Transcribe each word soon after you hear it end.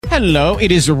Hello,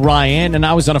 it is Ryan, and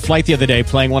I was on a flight the other day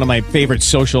playing one of my favorite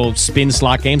social spin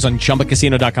slot games on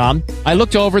ChumbaCasino.com. I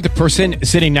looked over at the person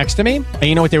sitting next to me, and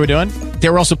you know what they were doing? They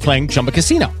were also playing Chumba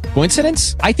Casino.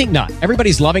 Coincidence? I think not.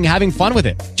 Everybody's loving having fun with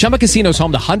it. Chumba Casino is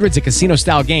home to hundreds of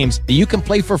casino-style games that you can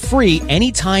play for free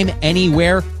anytime,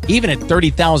 anywhere, even at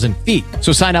 30,000 feet.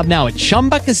 So sign up now at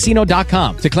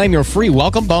ChumbaCasino.com to claim your free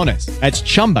welcome bonus. That's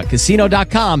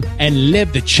ChumbaCasino.com and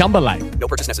live the Chumba life. No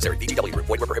purchase necessary. VGW. Void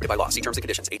where prohibited by law. See terms and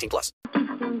conditions. 18 plus.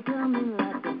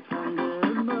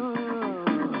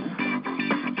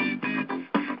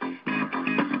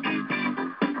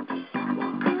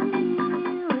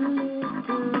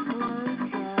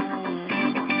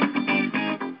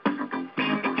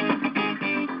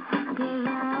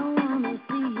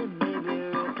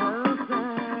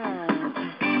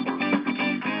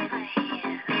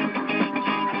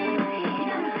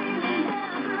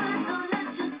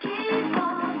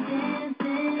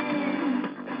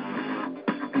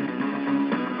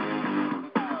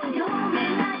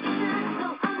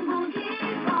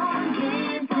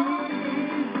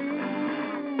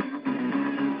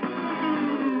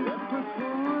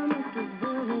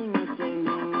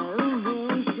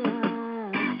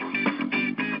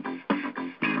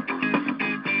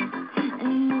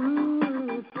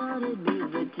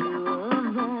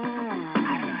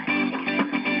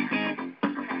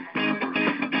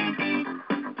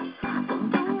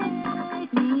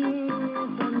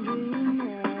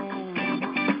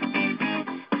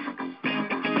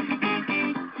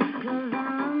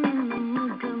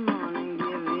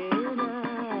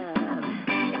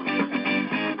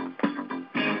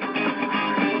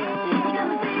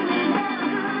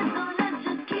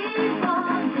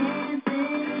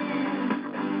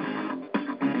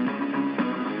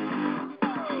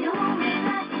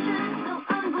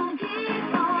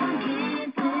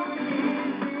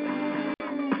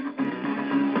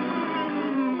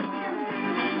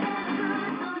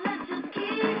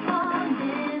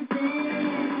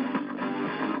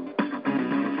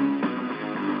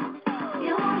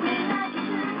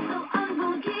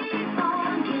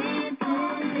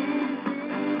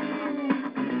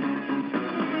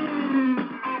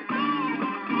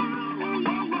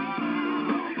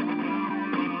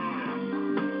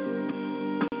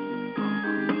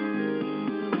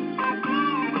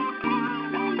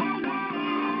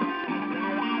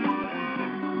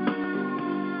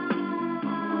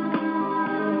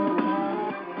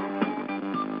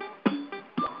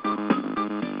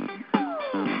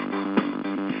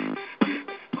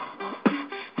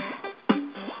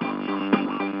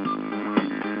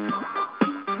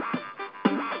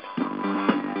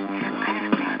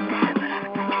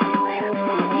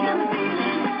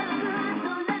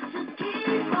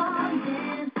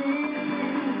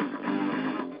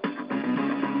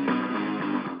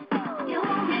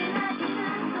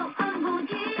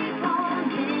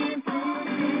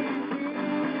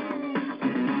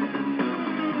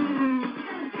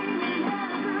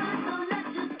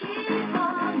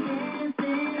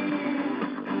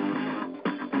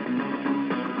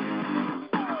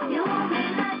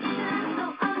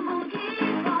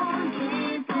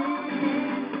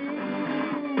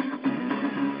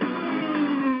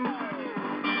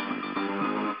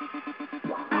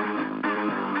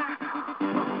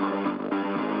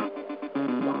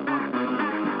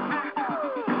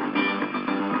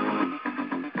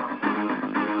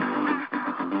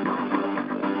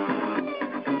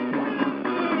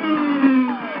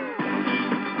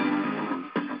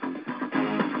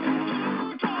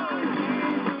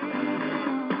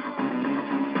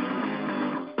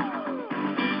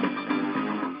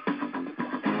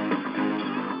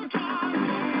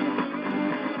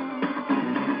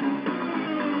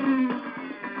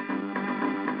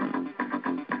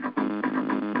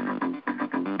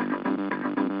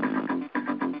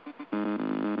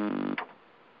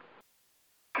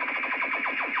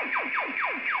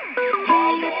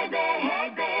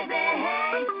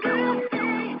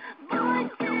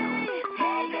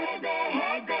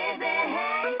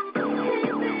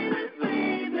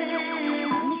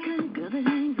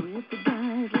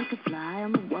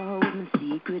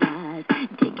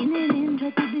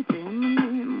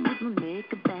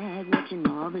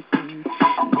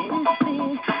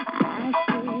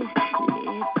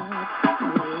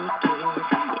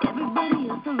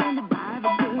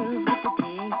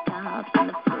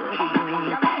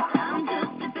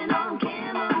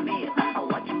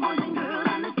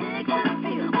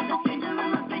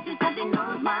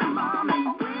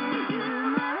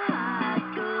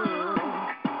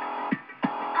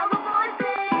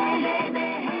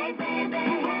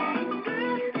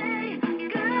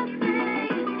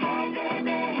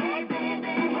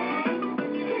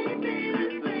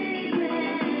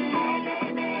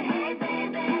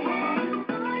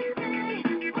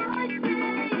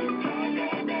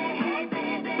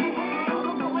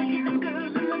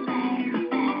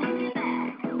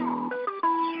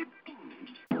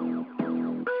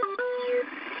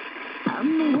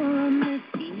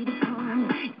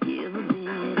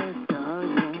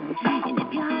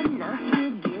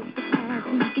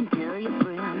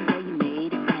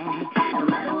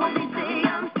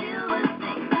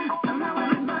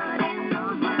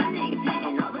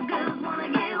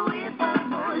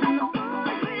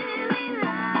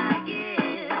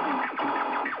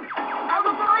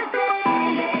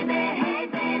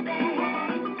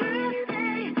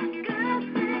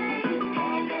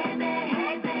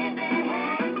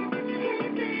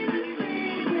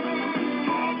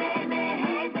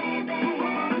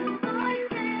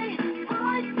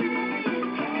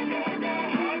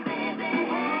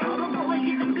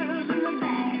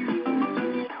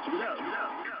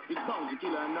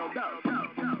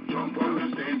 Jump on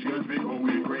the stage, girls be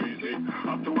going crazy.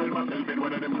 Have to well myself in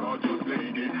one of them gorgeous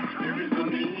ladies. There is no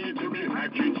need to be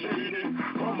acting shady.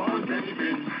 Come on,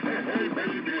 baby, hey, hey,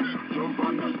 baby. Jump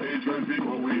on the stage, girls be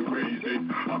going crazy.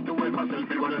 Have to well myself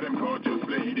in one of them gorgeous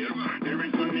ladies. There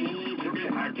is no need to be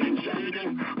acting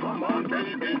shady. Come on,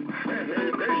 baby, hey,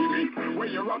 hey, baby. When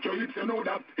you rock your hips, you know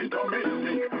that it's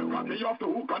amazing. Got me off the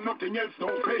hook and nothing else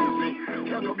don't faze me.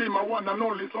 Can you be my one and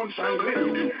only sunshine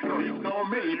lady? No, it's no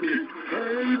maybe.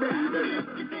 Hey, baby.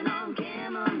 Sipping on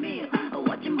chamomile,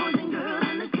 watching boys and girls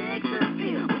in the sex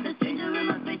appeal. With a stranger in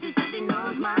my face who says he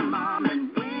knows my mom and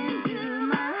went to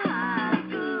my high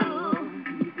school.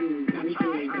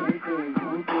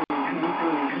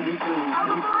 All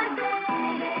the boys say,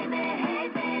 hey baby, hey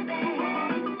baby.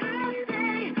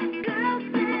 Girls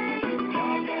say,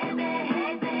 hey baby,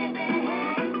 hey baby.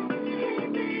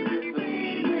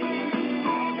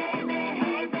 Hey baby,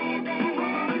 hey baby.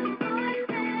 Boys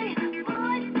say,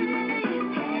 hey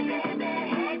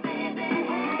baby.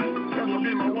 Can you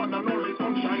be my one and only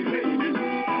sunshine lady?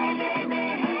 Hey baby.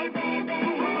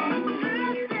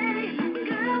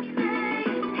 Girls say,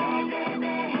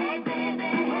 hey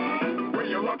baby. When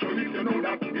you rock your hips, you know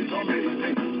that it's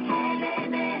amazing.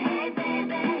 Hey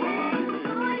baby.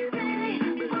 Boys say,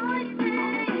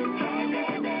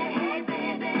 hey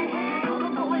baby. All the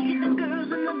boys get the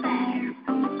girls in the back.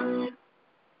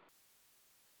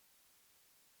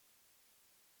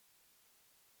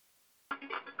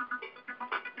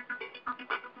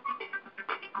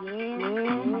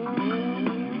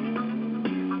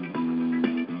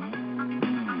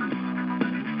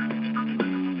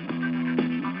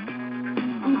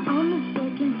 I'm on the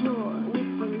second floor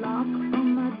with the lock on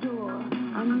my door.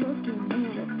 I'm looking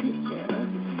at a picture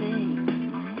of your face.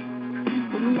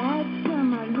 The last time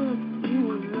I looked, you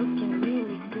were looking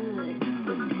really good,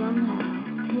 but somehow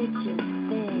pictures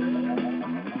fade.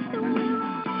 So we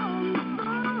were on the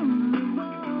phone, we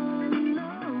both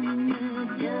know it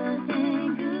just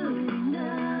ain't good.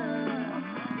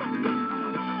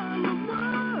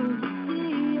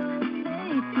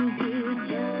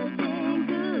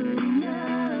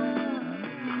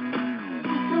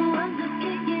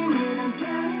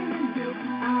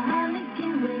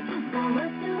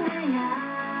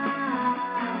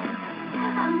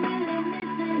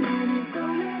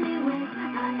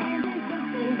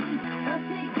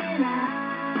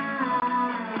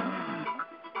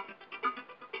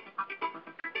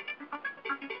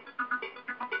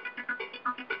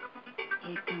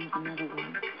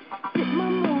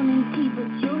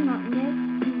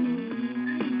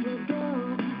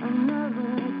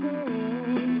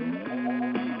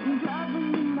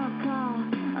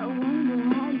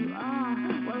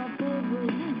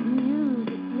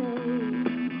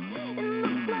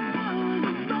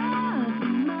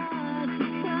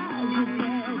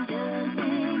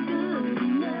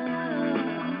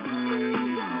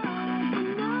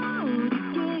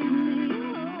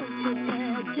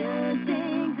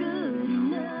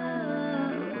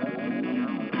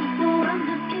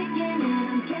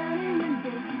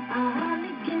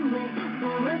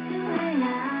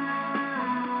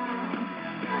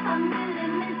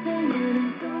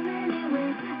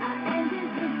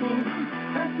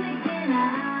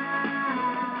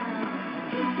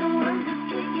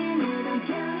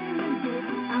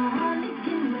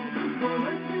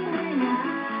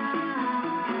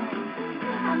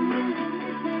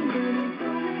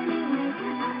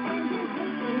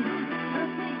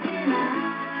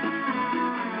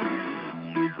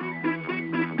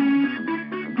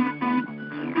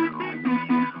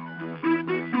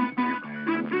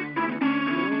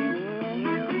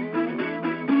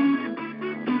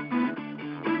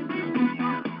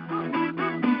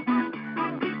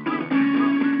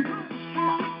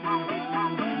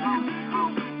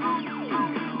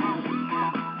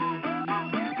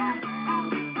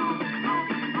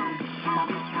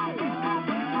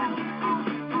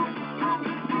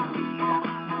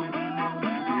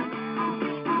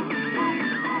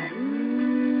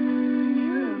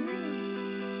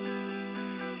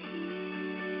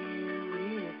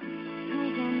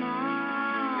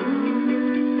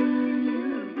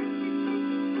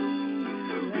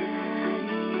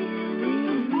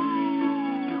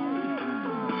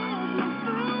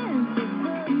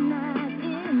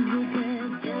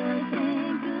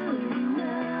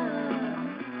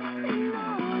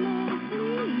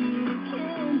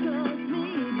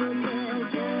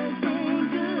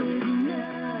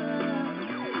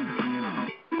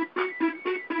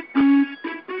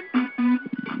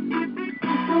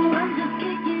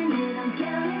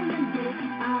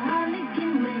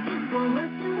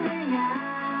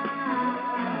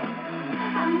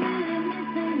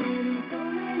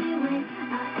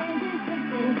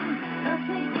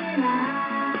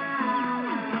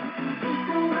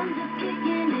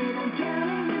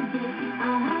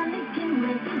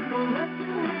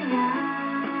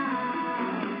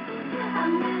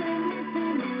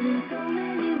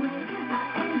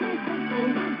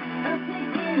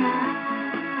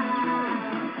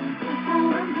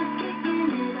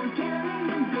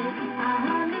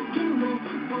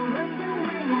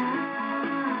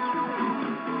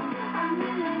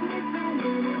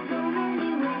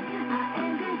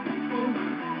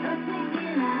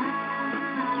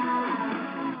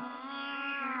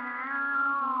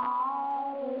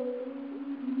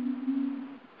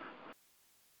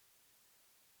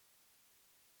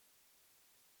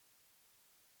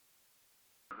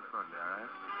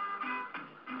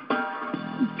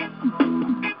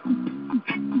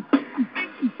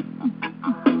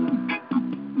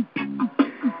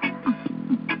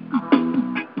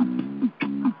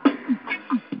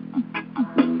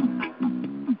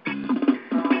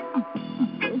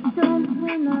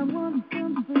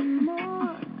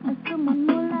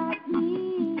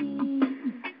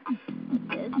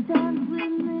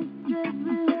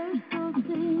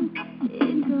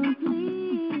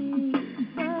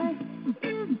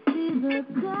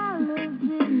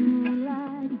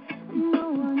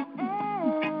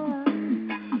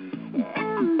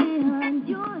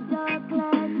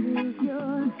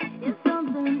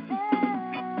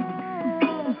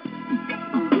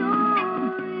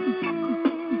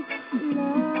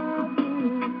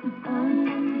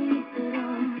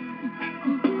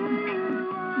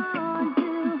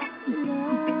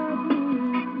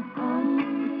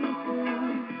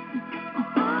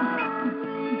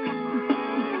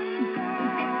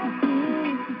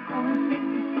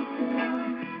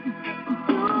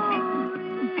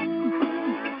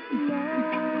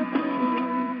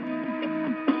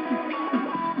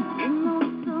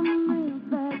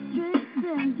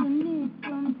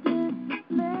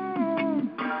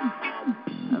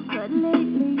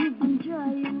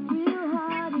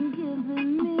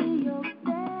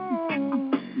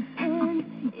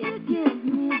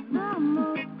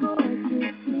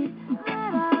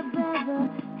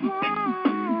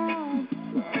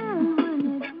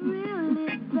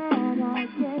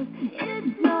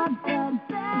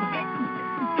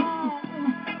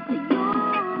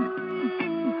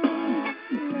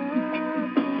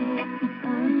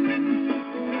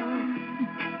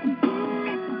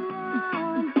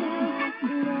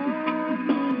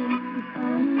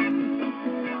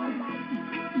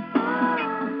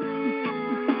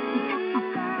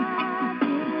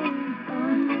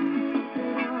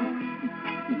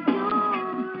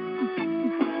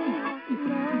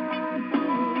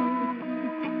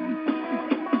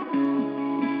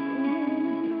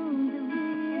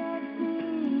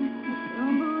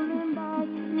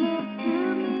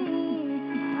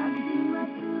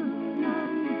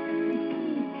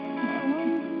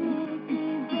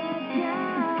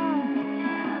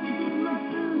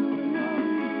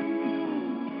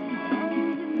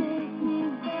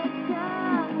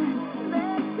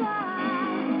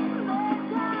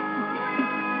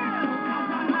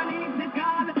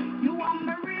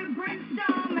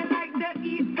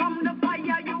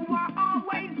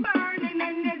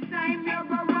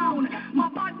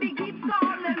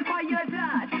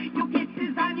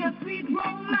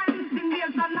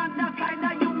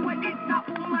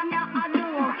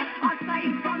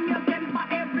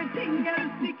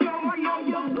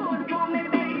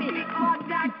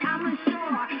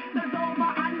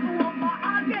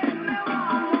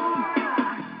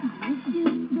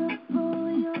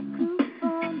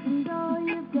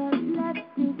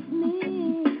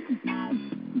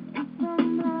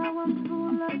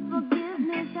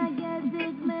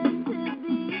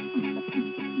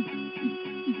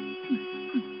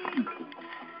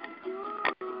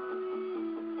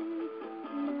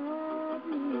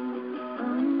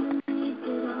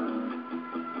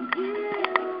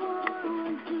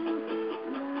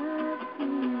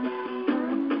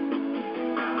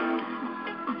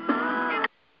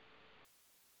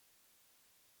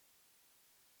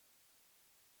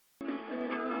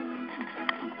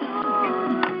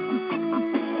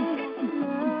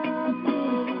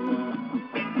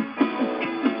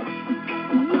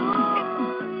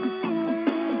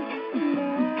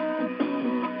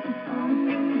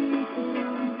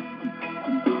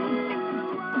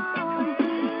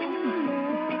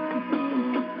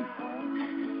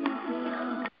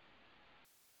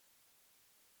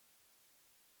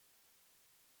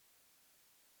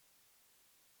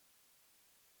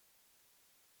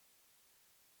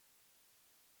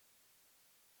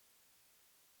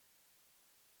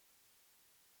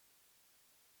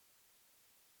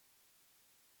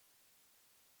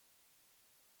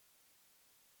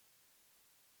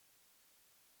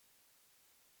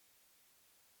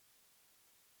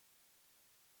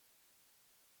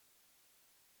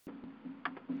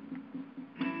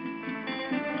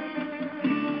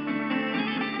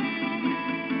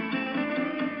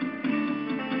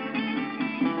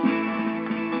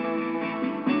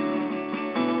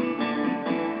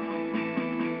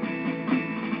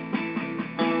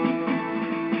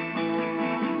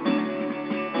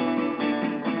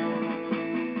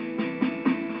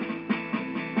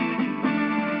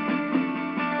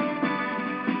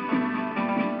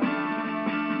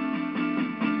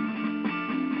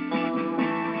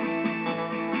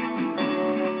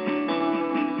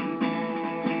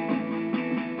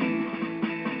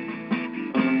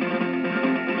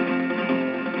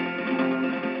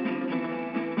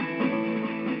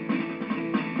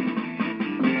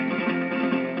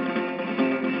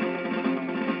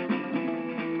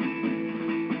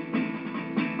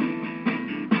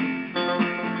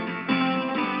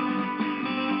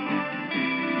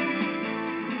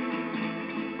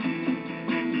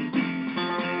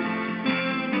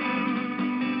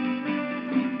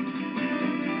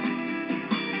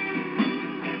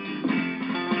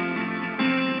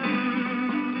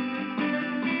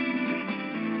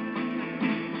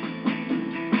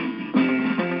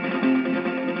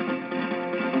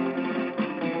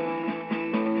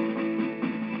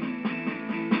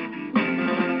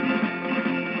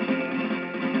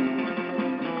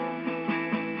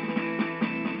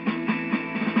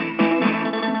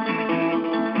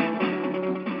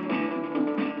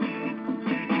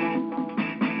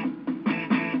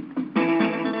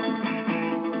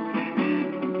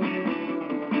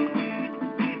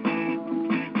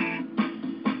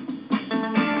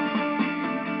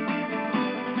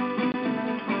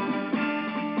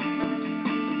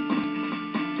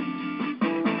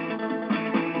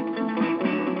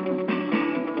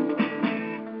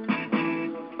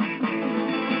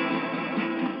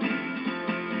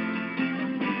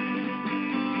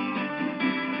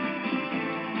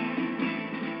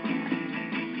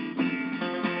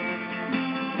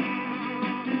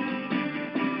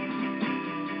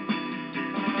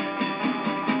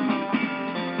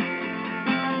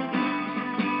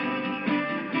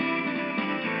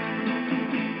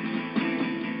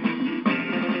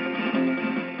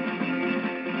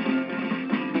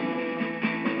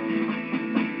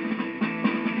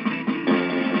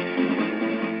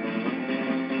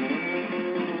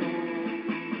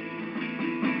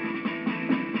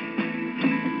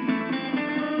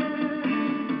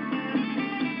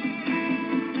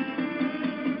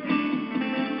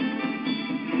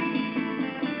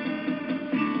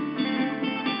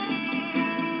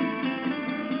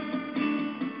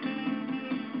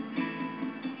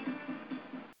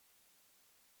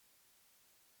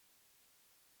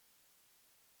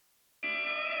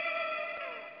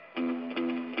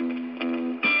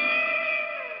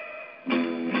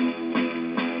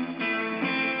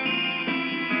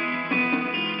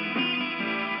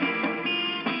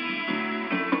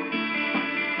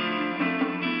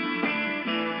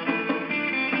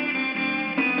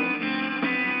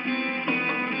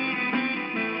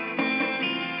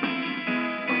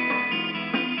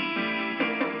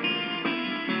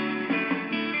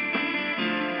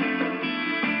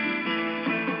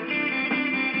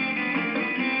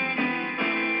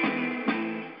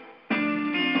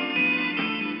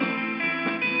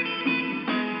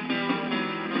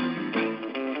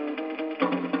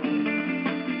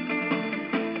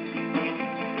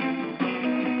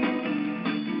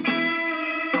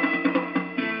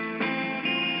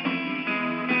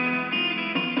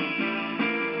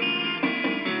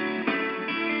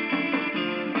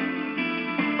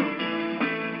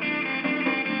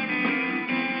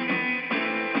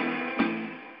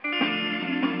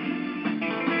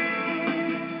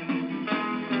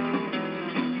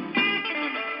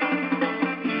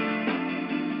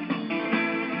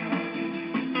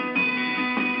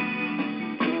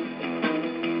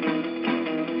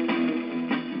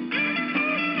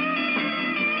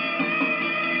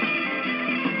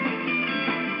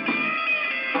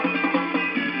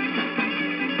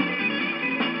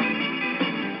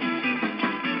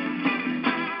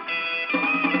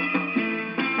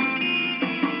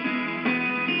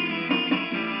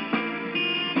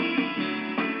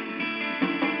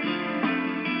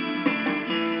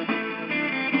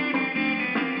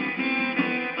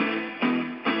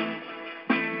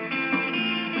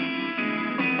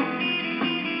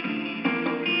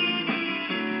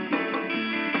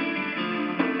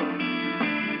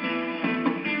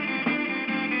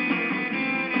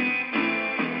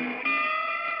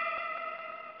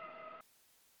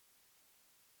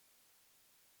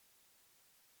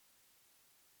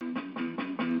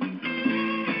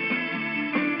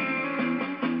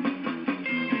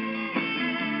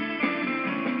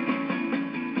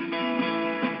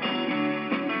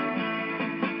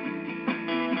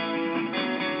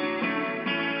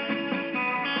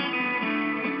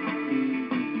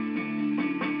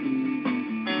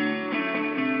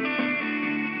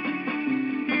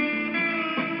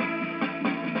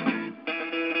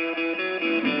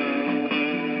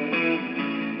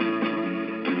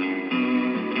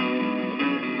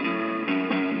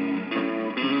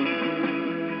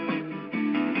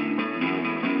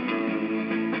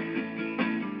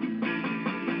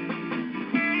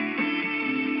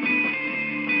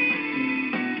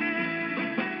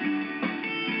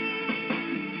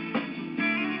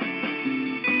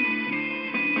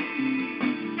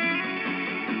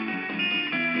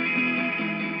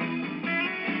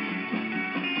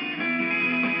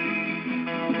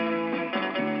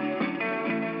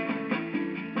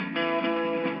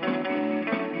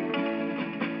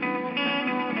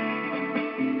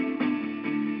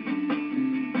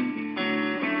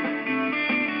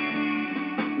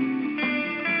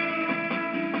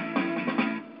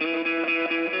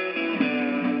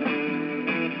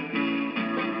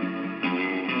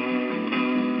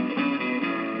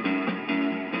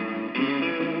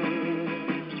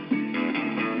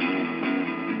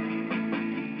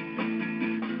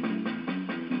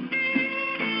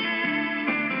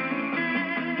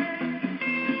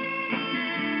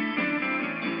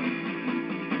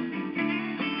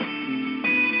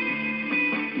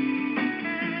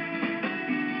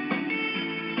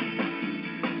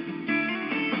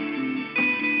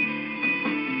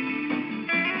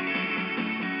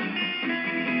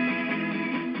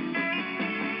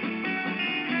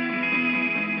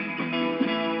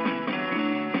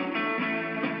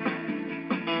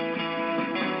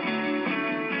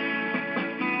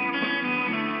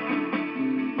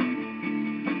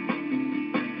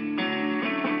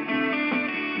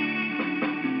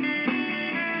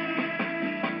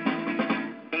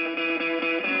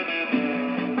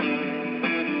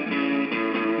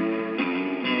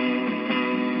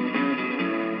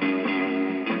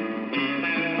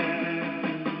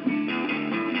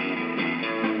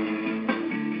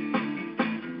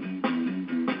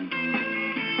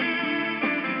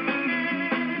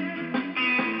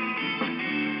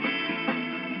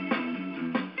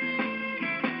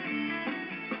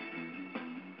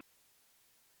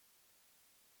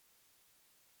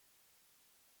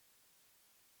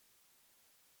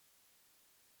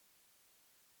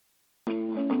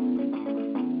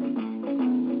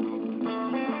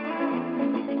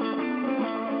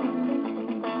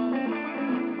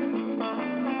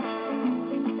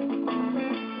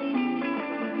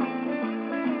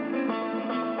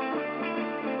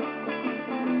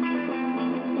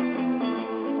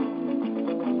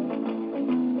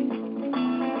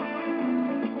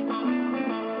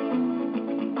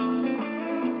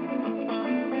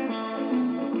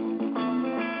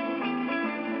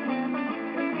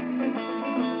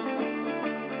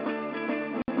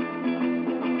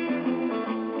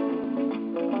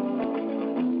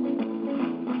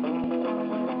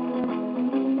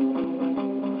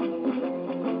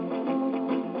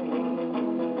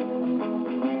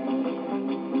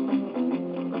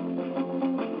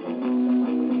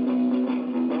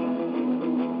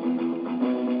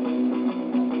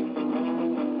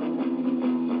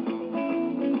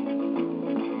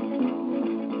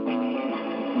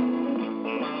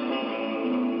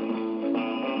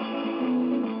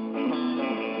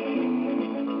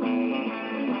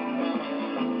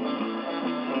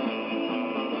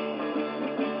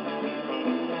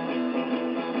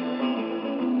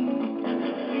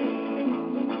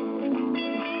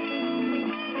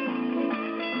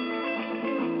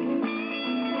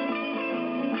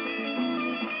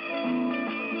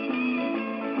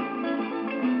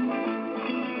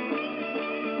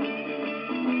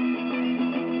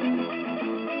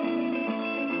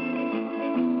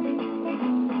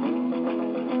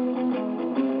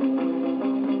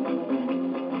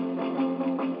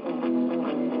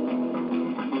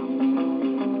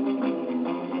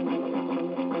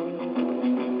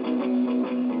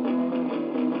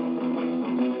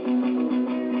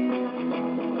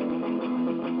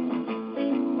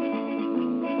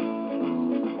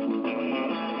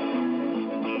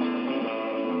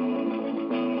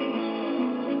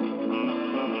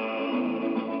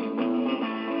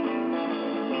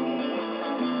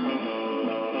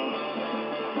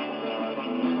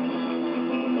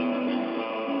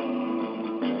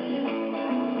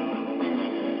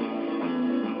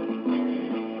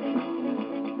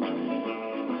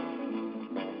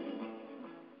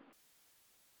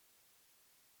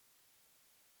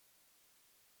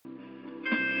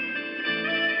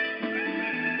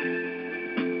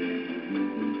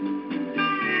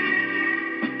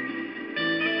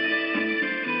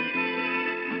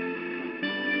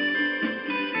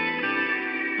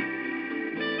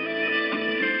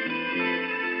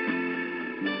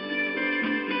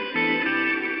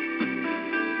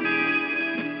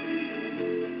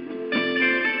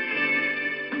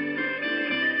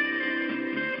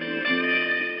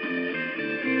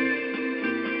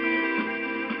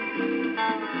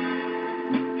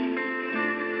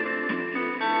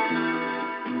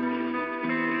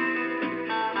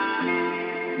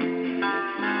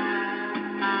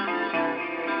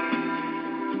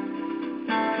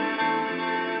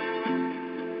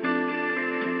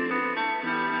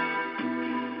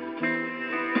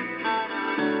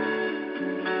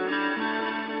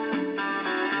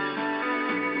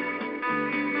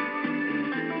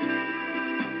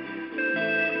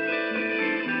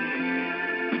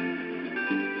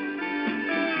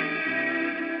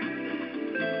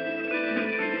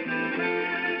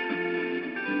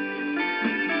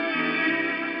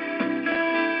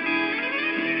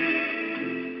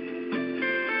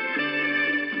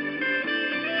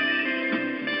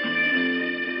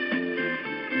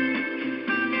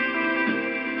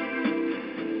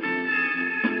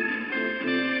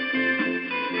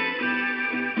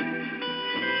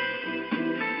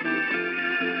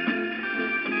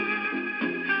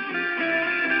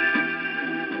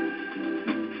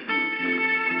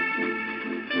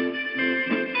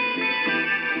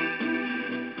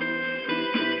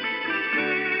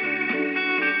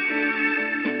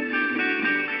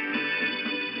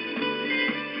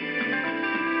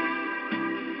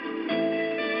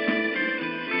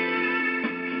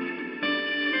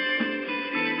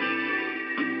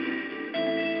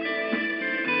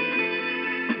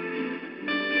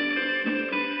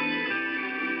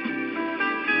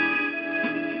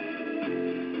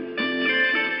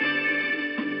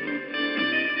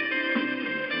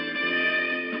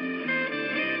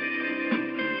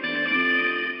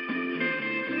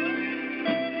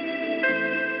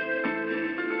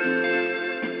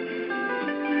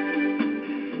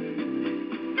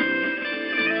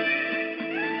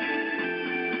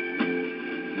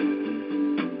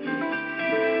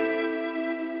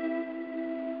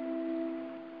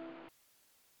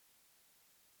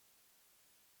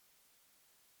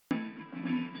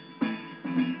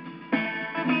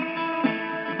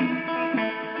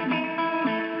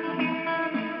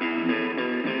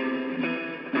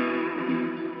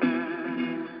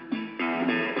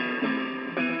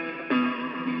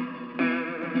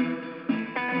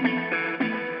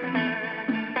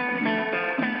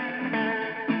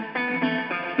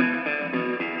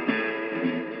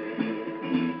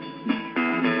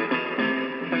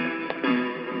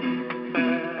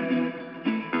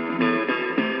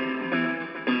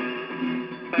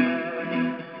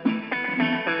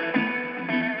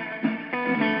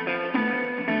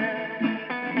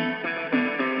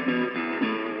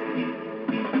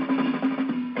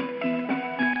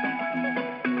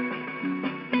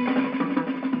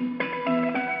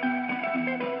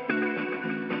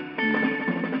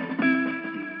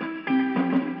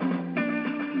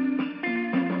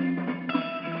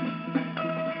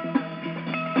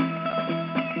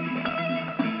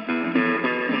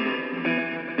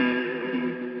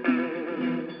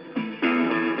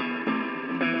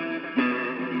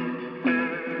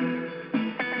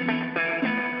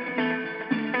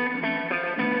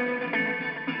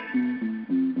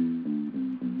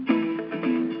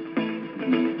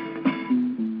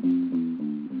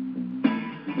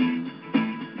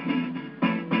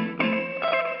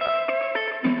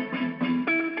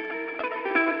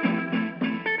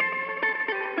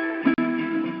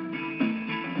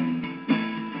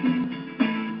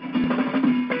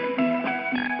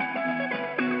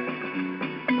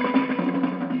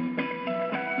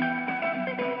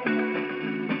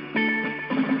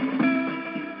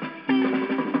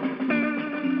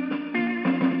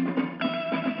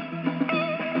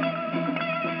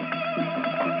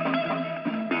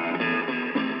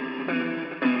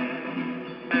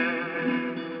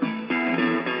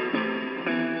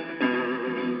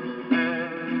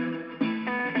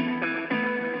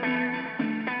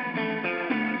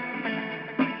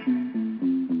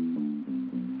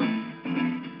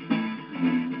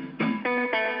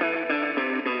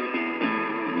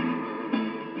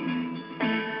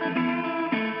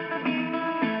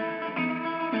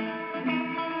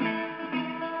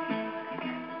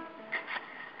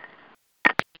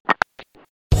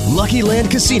 Lucky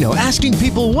Land Casino, asking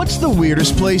people, what's the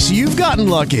weirdest place you've gotten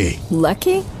lucky?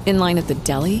 Lucky? In line at the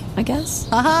deli, I guess?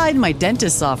 Aha, in my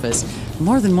dentist's office.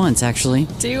 More than once, actually.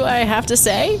 Do I have to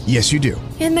say? Yes, you do.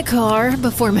 In the car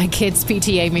before my kids'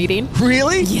 PTA meeting.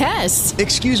 Really? Yes.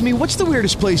 Excuse me, what's the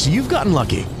weirdest place you've gotten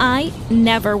lucky? I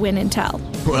never win and tell.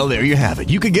 Well, there you have it.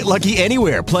 You can get lucky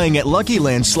anywhere, playing at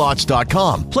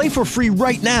LuckyLandSlots.com. Play for free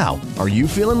right now. Are you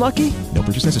feeling lucky? No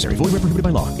purchase necessary. Void where prohibited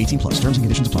by law. 18+. Terms and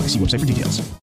conditions apply. See website for details.